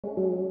Okay,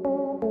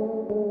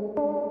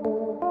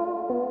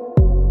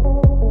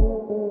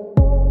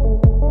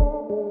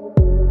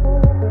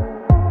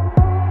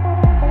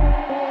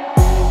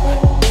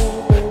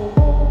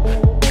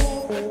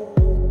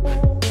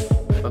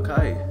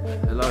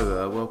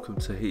 hello, welcome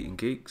to Heating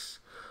Geeks.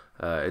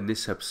 In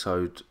this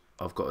episode,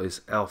 I've got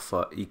this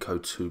Alpha Eco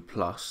 2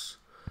 Plus,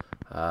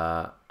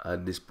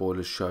 and this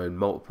boiler's showing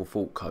multiple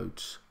fault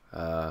codes,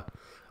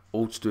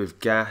 all to do with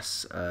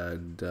gas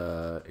and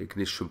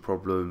ignition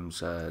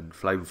problems and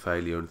flame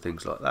failure and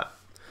things like that.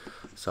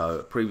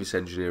 So a previous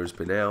engineer has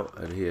been out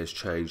and he has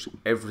changed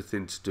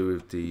everything to do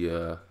with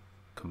the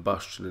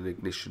combustion and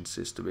ignition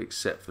system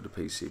except for the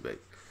PCB.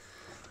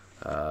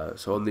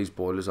 So on these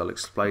boilers, I'll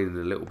explain in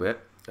a little bit.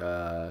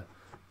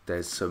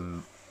 It's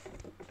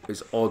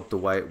odd the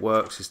way it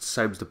works. It's the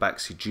same as the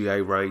Baxi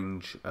GA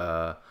range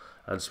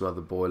and some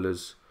other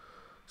boilers.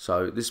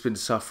 So this has been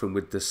suffering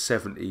with the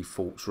 70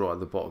 faults right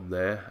at the bottom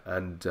there,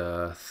 and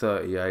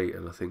 38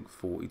 and I think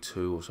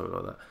 42 or something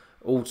like that,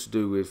 all to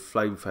do with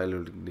flame failure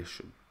and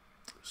ignition.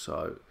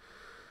 So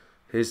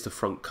here's the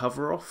front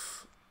cover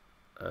off,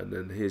 and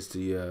then here's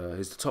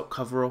the top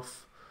cover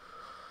off,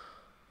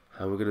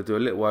 and we're going to do a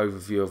little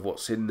overview of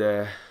what's in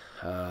there,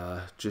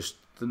 just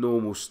the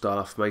normal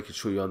stuff, making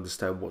sure you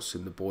understand what's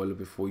in the boiler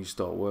before you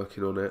start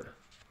working on it.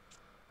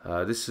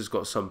 This has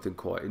got something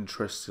quite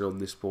interesting on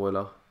this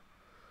boiler,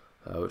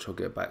 which I'll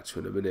get back to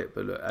in a minute.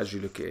 But look, as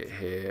you look at it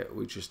here,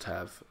 we just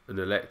have an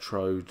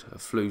electrode, a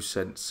flue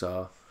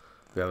sensor,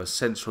 we have a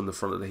sensor on the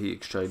front of the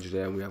heat exchanger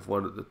there, and we have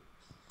one at the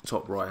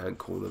top right hand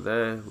corner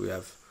there. We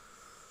have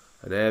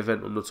an air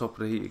vent on the top of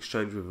the heat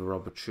exchanger with a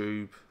rubber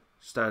tube,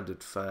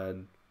 standard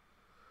fan.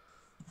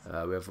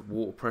 We have a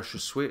water pressure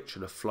switch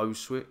and a flow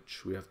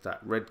switch. We have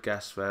that red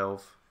gas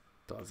valve,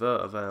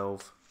 diverter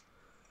valve,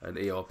 and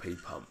ERP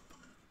pump.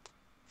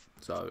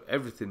 So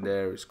everything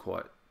there is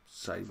quite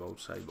same old,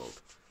 same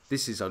old.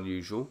 This is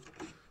unusual,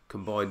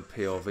 combined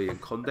PRV and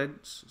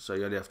condense, so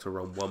you only have to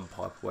run one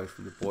pipe away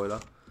from the boiler.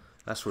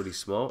 That's really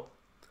smart.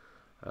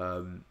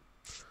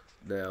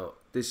 Now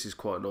this is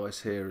quite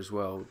nice here as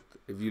well.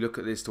 If you look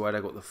at this, the way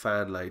they got the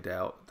fan laid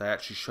out, they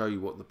actually show you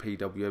what the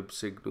PWM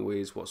signal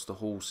is, what's the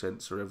hall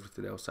sensor,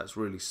 everything else. That's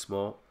really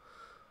smart.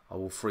 I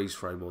will freeze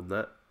frame on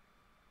that.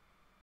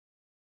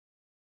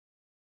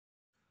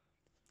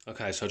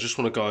 Okay, so I just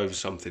want to go over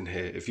something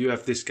here. If you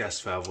have this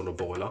gas valve on a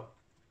boiler,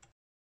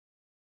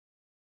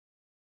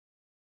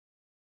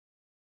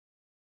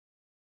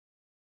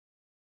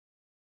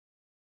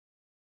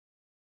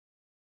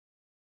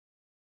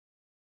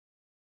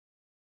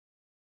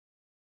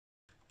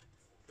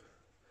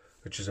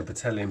 which is a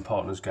Battalion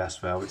Partners gas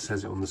valve, it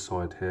says it on the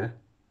side here.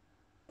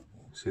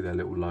 See their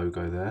little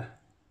logo there.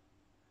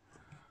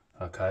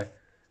 Okay,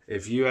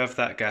 if you have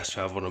that gas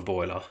valve on a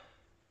boiler,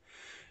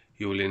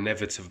 you will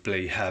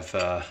inevitably have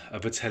a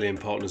Battalion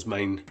Partners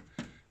main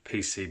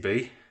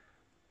PCB.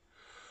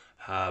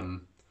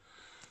 Now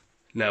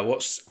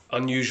what's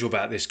unusual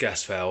about this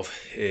gas valve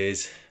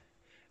is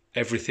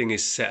everything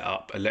is set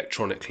up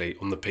electronically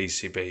on the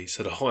PCB.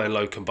 So the high and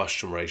low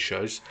combustion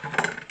ratios,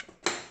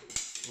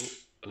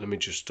 let me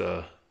just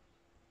go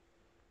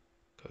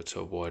to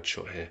a wide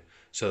shot here.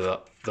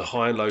 So the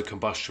high and low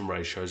combustion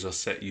ratios are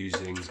set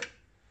using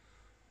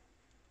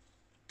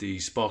the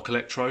spark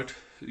electrode,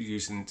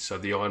 so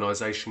the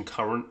ionization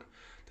current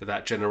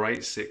that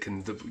generates.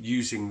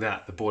 Using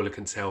that, the boiler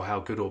can tell how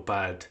good or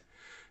bad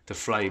the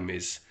flame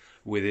is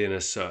within a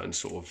certain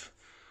sort of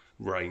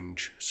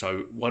range.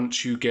 So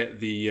once you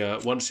get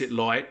once it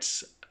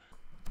lights.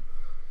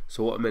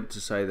 So what I meant to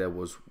say there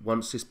was,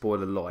 once this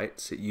boiler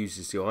lights, it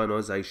uses the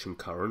ionisation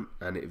current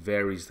and it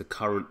varies the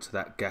current to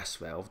that gas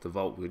valve, the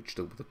voltage,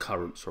 the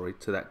current, sorry,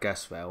 to that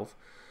gas valve,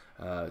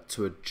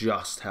 to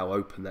adjust how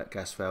open that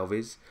gas valve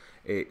is.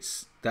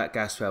 That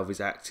gas valve is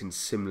acting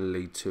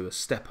similarly to a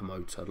stepper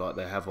motor, like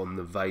they have on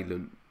the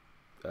Valent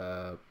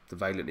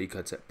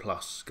Ecotech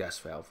Plus gas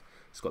valve.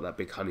 It's got that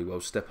big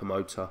Honeywell stepper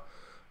motor.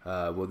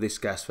 Well, this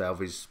gas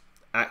valve is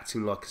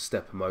acting like a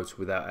stepper motor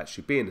without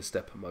actually being a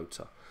stepper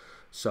motor.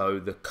 So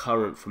the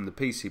current from the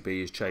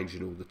PCB is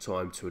changing all the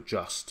time to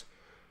adjust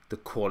the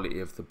quality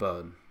of the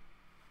burn.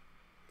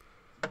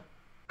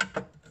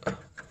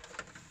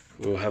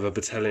 We'll have a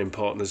Battalion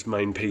Partners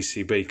main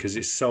PCB because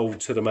it's sold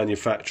to the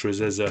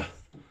manufacturers as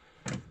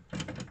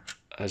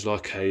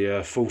like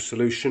a full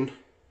solution.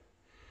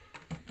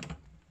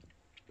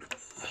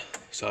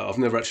 So I've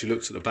never actually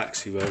looked at the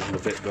Baxi version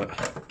of it, but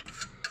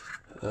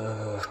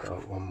oh,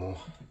 one more.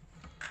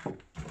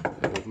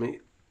 Bear with me.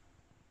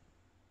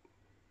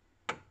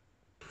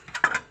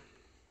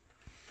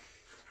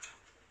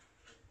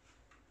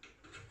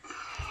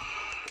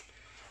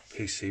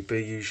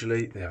 PCB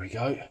usually, there we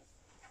go.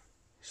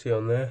 See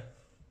on there?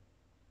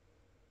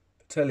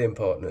 Battalion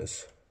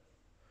Partners.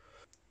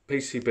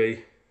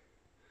 PCB,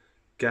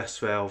 gas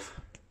valve,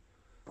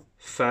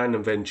 fan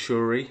and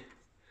venturi,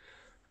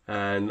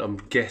 and I'm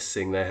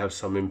guessing they have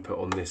some input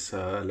on this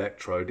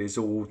electrode. It's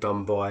all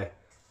done by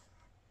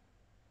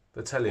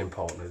Battalion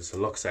Partners,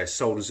 and like I say, it's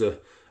sold as a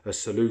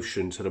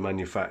solution to the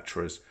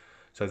manufacturers.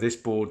 So this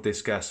board,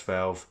 this gas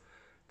valve,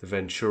 the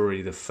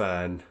venturi, the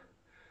fan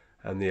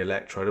and the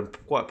electrode,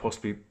 and quite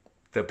possibly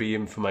there'll be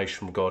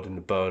information regarding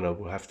the burner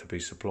will have to be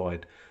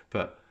supplied.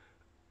 But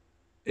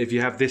if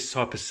you have this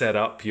type of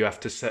setup, you have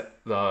to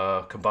set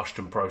the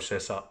combustion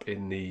process up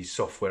in the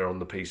software on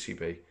the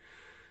PCB.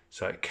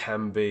 So it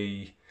can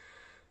be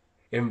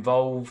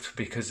involved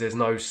because there's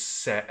no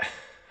set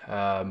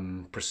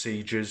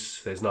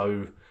procedures. There's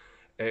no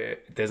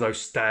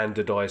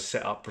standardized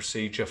setup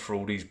procedure for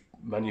all these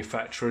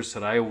manufacturers. So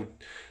they all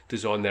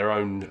design their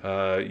own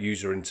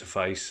user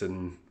interface,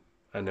 and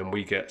then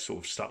we get sort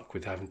of stuck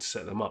with having to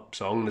set them up.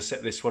 So I'm going to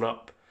set this one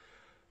up.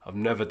 I've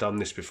never done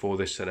this before.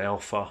 This is an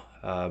alpha,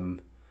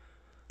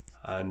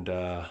 and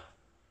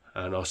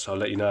also I'll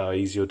let you know how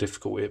easy or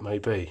difficult it may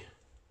be.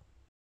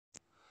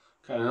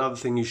 Okay, another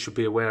thing you should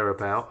be aware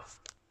about,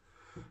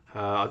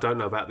 I don't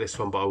know about this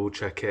one, but I will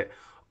check it.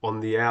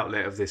 On the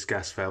outlet of this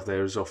gas valve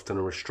there is often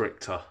a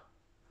restrictor,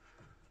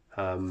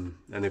 and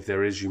if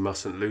there is, you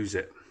mustn't lose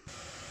it.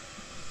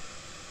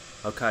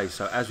 Okay,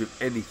 so as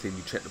with anything,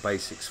 you check the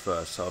basics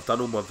first. So I've done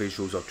all my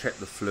visuals, I've checked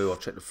the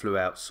flue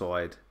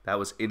outside. That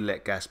was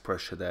inlet gas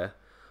pressure there,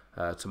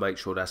 to make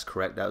sure that's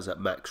correct. That was at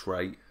max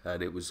rate,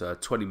 and it was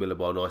 20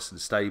 millibar, nice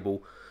and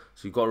stable.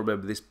 So you've got to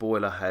remember, this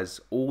boiler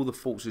has, all the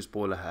faults this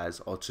boiler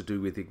has are to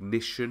do with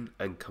ignition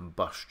and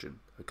combustion,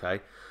 okay?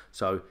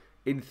 So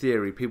in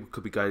theory, people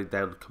could be going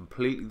down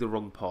completely the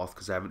wrong path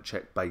because they haven't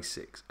checked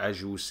basics.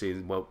 As you will see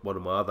in one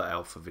of my other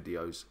alpha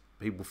videos,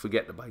 people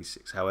forget the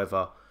basics.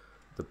 However,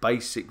 the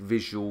basic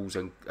visuals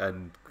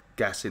and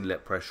gas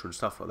inlet pressure and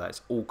stuff like that,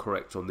 it's all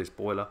correct on this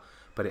boiler,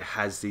 but it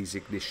has these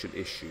ignition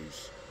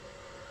issues.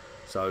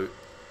 So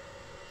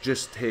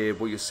just here,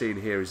 what you're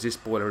seeing here is this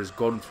boiler has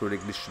gone through an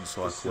ignition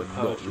cycle and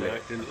not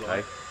lit.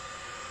 Okay,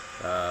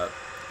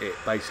 it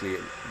basically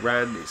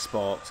ran, it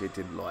sparked, it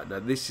didn't light. Now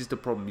this is the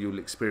problem you'll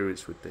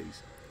experience with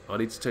these. I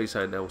need to tell you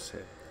something else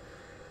here.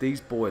 These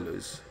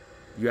boilers,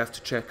 you have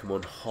to check them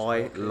on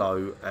high,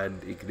 low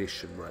and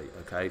ignition rate.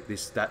 Okay,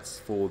 that's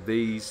for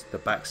these, the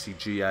Baxi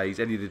GAs,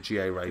 any of the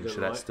GA range.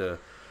 So that's the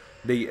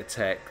Nita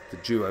Tech, the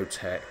Duo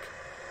Tech,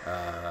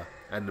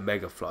 and the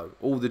Mega Flow.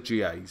 All the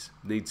GAs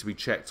need to be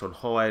checked on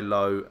high,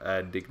 low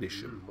and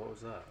ignition. What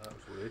was that? That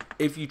was weird.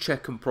 If you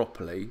check them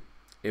properly,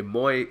 in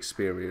my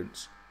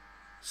experience,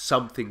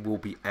 something will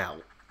be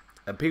out.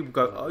 And people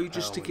go, oh, you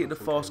just stick it in a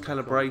fast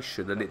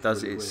calibration and it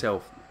does it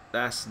itself.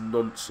 That's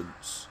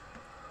nonsense.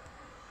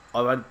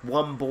 I've had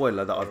one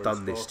boiler that I've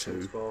done this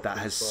to that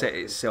has set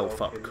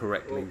itself up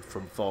correctly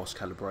from fast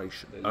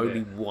calibration.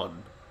 Only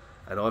one.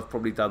 And I've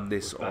probably done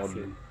this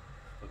on,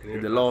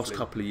 in the last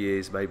couple of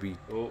years, maybe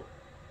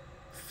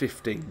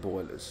 15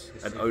 boilers,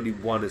 and only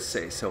one has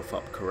set itself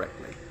up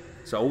correctly.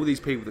 So all these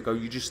people that go,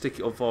 you just stick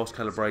it on fast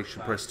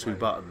calibration, press 2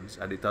 buttons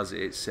and it does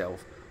it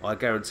itself, I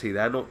guarantee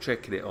they're not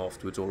checking it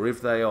afterwards, or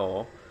if they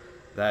are,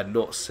 they're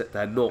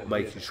not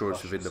making sure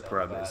it's within the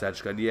parameters. They're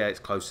just going, yeah, it's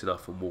close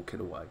enough, and walking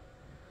away.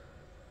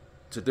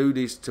 To do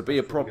this, to be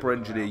a proper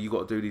engineer, you've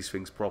got to do these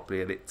things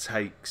properly, and it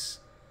takes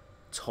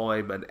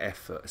time and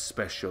effort,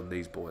 especially on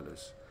these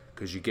boilers,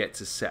 because you get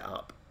to set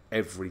up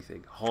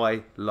everything.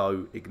 High,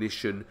 low,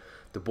 ignition.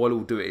 The boiler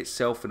will do it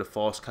itself in a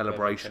fast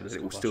calibration and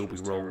it will still be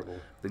wrong.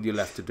 Then you'll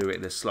have to do it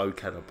in a slow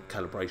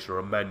calibration or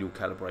a manual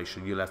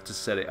calibration. You'll have to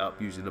set it up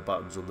using the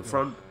buttons on the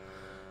front.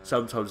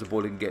 Sometimes the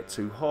boiler can get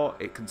too hot.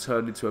 It can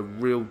turn into a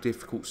real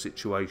difficult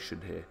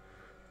situation here.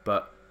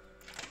 But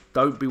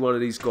don't be one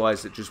of these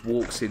guys that just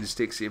walks in,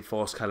 sticks it in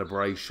fast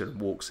calibration and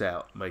walks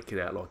out, making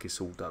it out like it's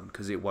all done,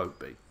 because it won't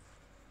be.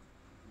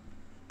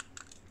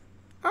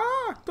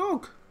 Ah,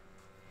 dog!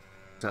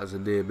 That was a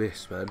near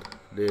miss, man.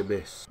 Near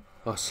miss.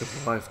 I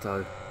survived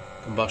though.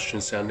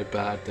 Combustion sounded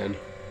bad then.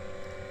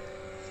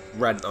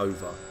 Ran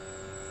over.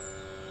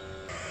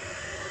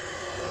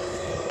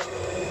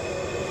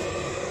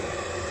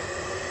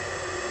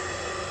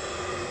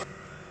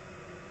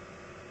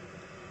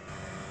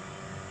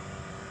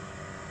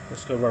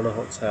 Let's go run a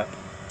hot tap.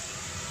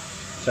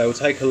 So it will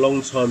take a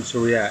long time to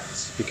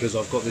react because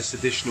I've got this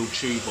additional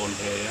tube on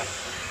here.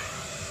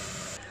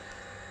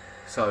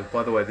 So,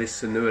 by the way, this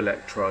is a new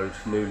electrode,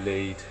 new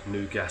lead,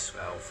 new gas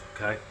valve,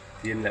 okay?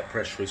 The inlet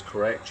pressure is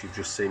correct, you've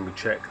just seen me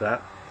check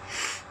that.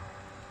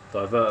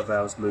 Diverter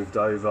valve's moved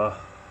over,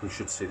 we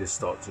should see this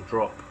start to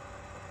drop.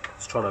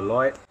 It's trying to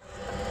light.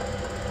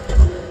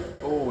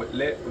 Oh, it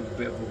lit with a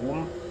bit of a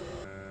warm.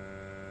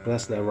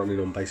 That's now running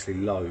on basically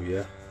low,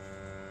 yeah?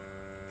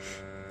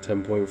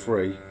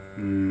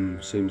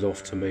 10.3. Seems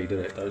off to me,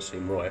 doesn't it? Don't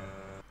seem right.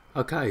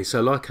 Okay,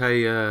 so like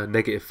a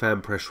negative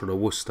fan pressure on a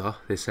Worcester,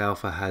 this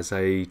Alpha has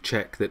a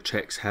check that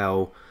checks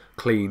how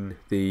clean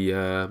the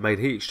main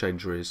heat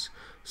exchanger is.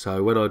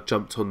 So when I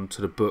jumped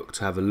onto the book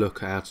to have a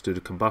look at how to do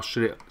the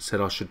combustion, it said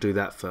I should do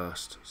that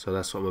first. So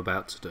that's what I'm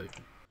about to do.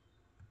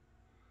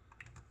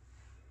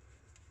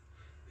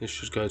 This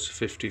should go to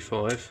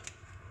 55.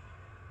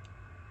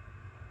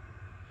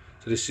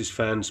 So this is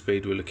fan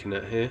speed we're looking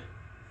at here.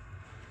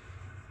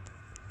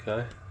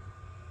 Okay.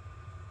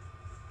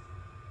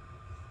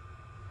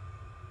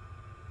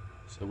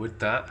 So with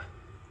that,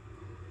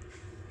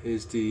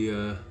 here's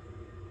the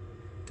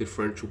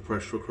differential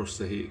pressure across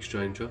the heat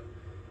exchanger.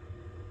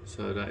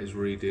 So that is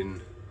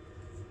reading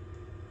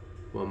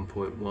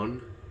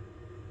 1.1.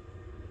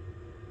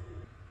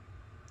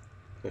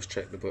 Let's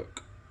check the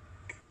book.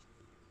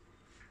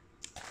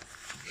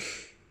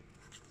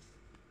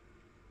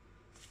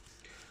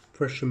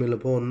 Pressure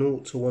millibore 0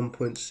 to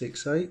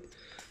 1.68.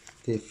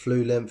 The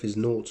flue length is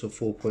 0 to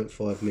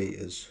 4.5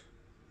 meters.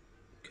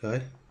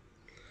 Okay,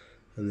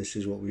 and this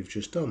is what we've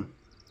just done.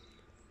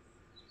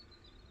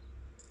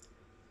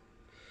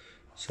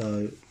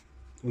 So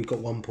we got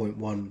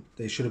 1.1.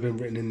 It should have been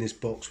written in this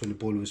box when the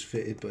boiler was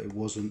fitted, but it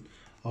wasn't.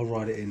 I'll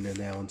write it in there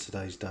now on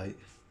today's date.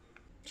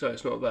 So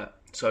it's not that.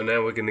 So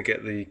now we're going to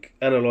get the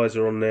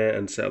analyzer on there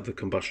and set up the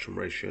combustion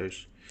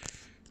ratios.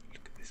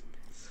 Look at this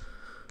mess.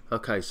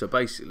 Okay, so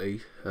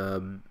basically,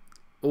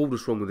 all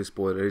that's wrong with this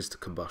boiler is the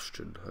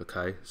combustion.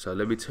 Okay, so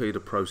let me tell you the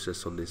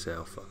process on this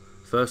Alpha.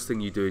 First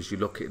thing you do is you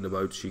lock it in the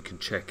mode so you can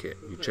check it.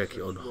 You check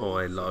it on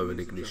high, low and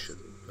ignition.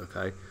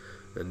 Okay,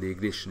 and the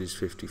ignition is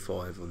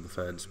 55 on the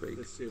fan speed.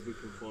 Let's see if we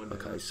can find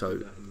okay,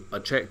 so I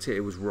checked it,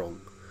 it was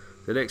wrong.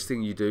 The next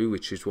thing you do,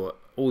 which is what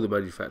all the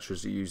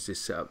manufacturers that use this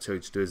setup tell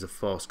you to do, is a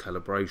fast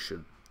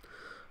calibration.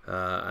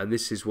 And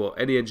this is what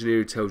any engineer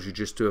who tells you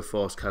just do a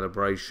fast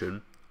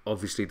calibration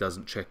obviously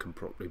doesn't check them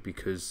properly,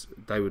 because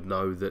they would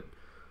know that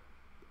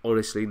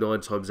honestly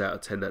 9 times out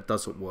of 10 that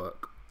doesn't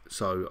work.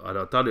 So, and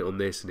I've done it on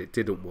this and it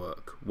didn't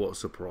work. What a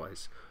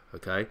surprise.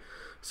 Okay,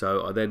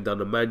 so I then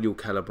done a manual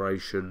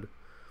calibration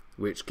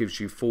which gives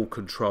you full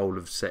control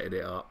of setting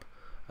it up,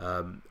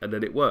 and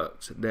then it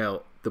worked.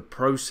 Now the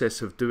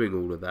process of doing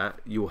all of that,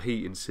 your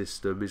heating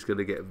system is going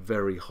to get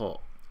very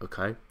hot,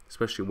 okay,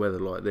 especially in weather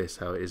like this,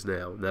 how it is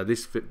now. Now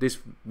this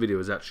video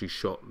was actually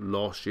shot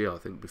last year, I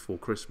think, before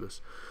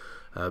Christmas,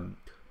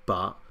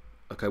 but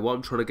okay, what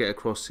I'm trying to get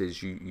across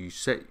is you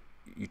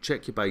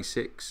check your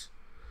basics,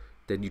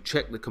 then you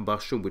check the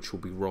combustion, which will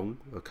be wrong,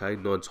 okay,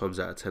 9 times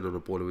out of 10 on a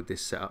boiler with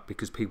this setup,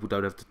 because people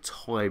don't have the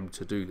time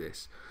to do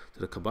this. So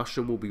the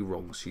combustion will be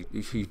wrong. So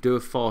if you do a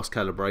fast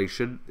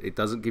calibration, it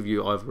doesn't give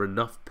you either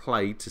enough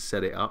play to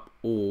set it up,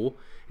 or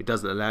it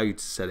doesn't allow you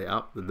to set it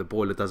up and the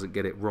boiler doesn't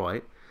get it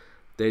right.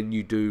 Then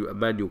you do a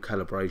manual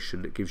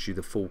calibration that gives you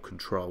the full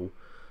control.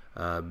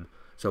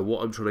 So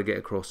what I'm trying to get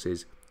across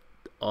is,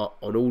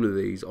 on all of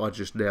these, I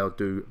just now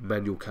do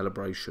manual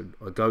calibration.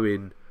 I go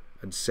in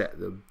and set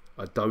them.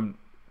 I don't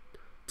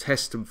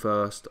test them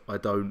first. I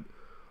don't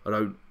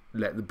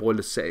let the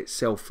boiler set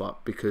itself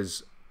up,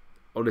 because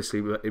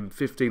honestly in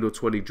 15 or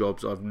 20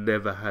 jobs I've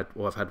never had,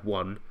 or I've had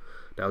one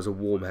that was a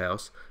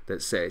Warmhaus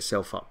that set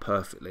itself up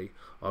perfectly.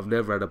 I've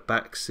never had a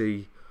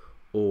Baxi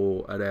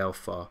or an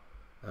Alpha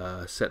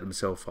set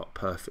themselves up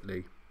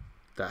perfectly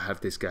that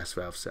have this gas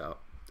valve set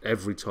up.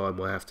 Every time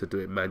I have to do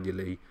it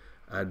manually,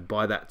 and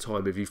by that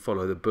time, if you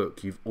follow the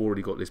book, you've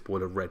already got this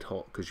boiler red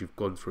hot because you've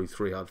gone through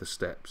 3 other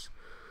steps.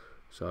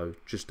 So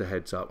just a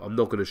heads up, I'm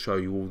not going to show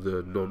you all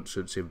the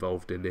nonsense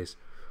involved in this,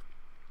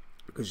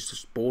 because it's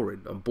just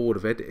boring. I'm bored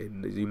of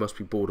editing. You must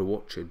be bored of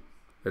watching.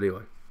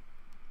 Anyway.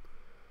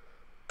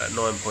 At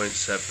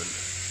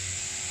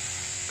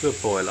 9.7. Good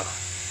boiler.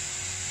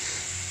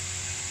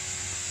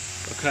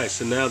 Okay,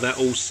 so now that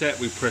all set,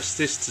 we press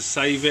this to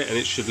save it and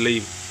it should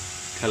leave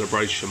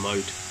calibration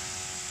mode.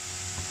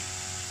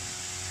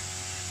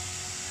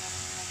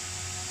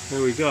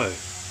 There we go.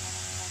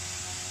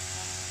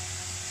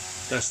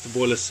 That's the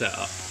boiler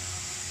setup.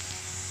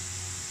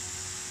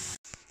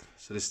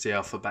 So this is the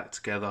Alpha back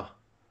together.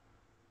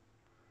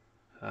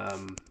 I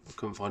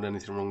couldn't find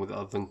anything wrong with it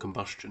other than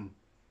combustion.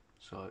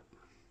 So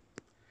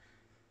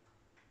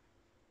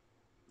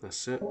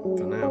that's it for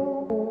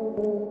now.